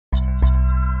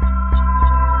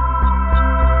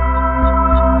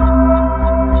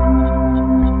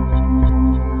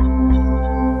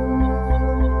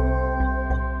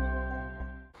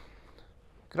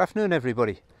Good afternoon,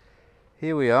 everybody.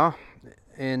 Here we are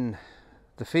in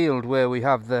the field where we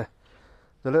have the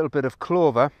little bit of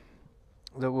clover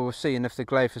that we were seeing if the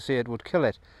glyphosate would kill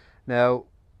it. Now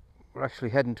we're actually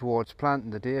heading towards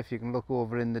planting today. If you can look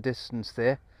over in the distance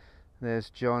there's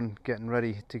John getting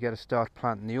ready to get a start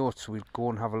planting the oats. We'll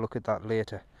go and have a look at that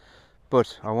later.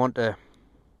 But I want to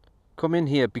come in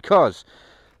here because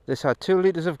this had 2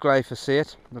 litres of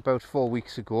glyphosate about 4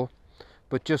 weeks ago.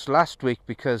 But just last week,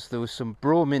 because there was some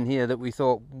brome in here that we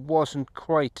thought wasn't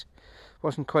quite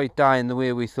dying the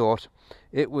way we thought,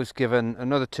 it was given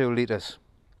another 2 litres.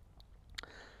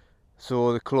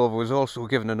 So the clover was also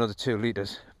given another 2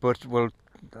 litres. But we'll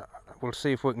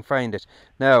see if we can find it.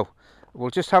 Now we'll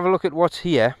just have a look at what's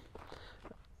here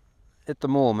at the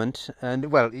moment, and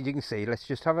well, you can see. Let's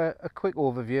just have a quick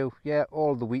overview. Yeah,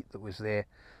 all the wheat that was there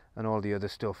and all the other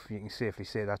stuff, you can safely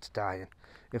say that's dying.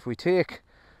 If we take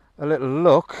a little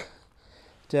look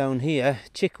down here,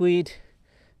 chickweed,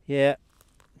 yeah,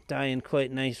 dying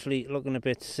quite nicely, looking a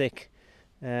bit sick.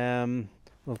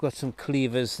 We've got some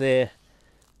cleavers there,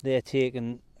 they're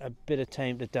taking a bit of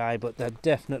time to die, but they're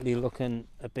definitely looking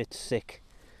a bit sick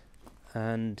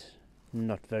and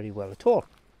not very well at all.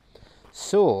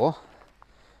 So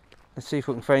let's see if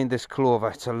we can find this clover.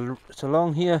 It's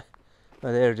along here.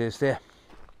 Oh, there it is. There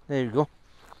you go.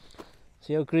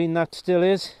 See how green that still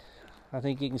is? I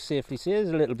think you can safely say there's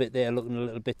a little bit there looking a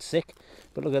little bit sick,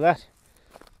 but look at that.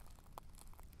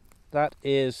 That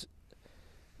is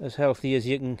as healthy as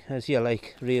you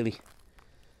like, really.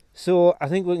 So I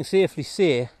think we can safely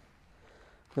say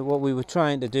that what we were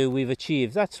trying to do, we've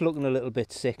achieved. That's looking a little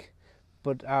bit sick,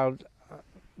 but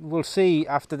we'll see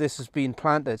after this has been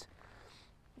planted,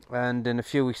 and in a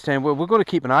few weeks' time, we're going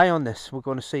to keep an eye on this. We're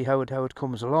going to see how it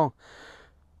comes along.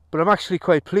 But I'm actually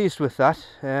quite pleased with that,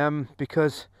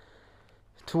 because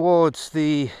towards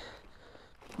the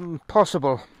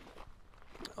possible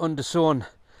undersown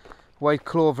white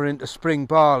clover into spring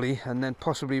barley, and then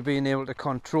possibly being able to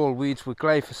control weeds with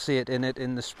glyphosate in it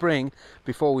in the spring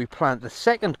before we plant the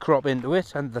second crop into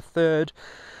it, and the third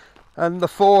and the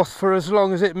fourth, for as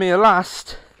long as it may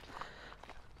last,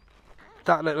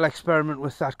 that little experiment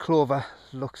with that clover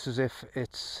looks as if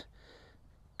it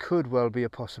could well be a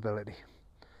possibility.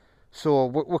 So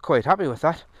we're quite happy with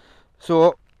that.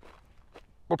 So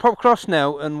we'll pop across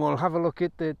now and we'll have a look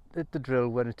at the drill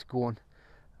when it's going.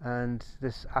 And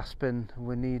this aspen,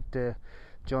 we need,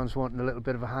 John's wanting a little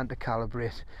bit of a hand to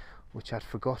calibrate, which I'd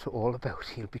forgot all about.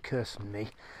 He'll be cursing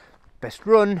me. Best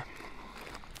run.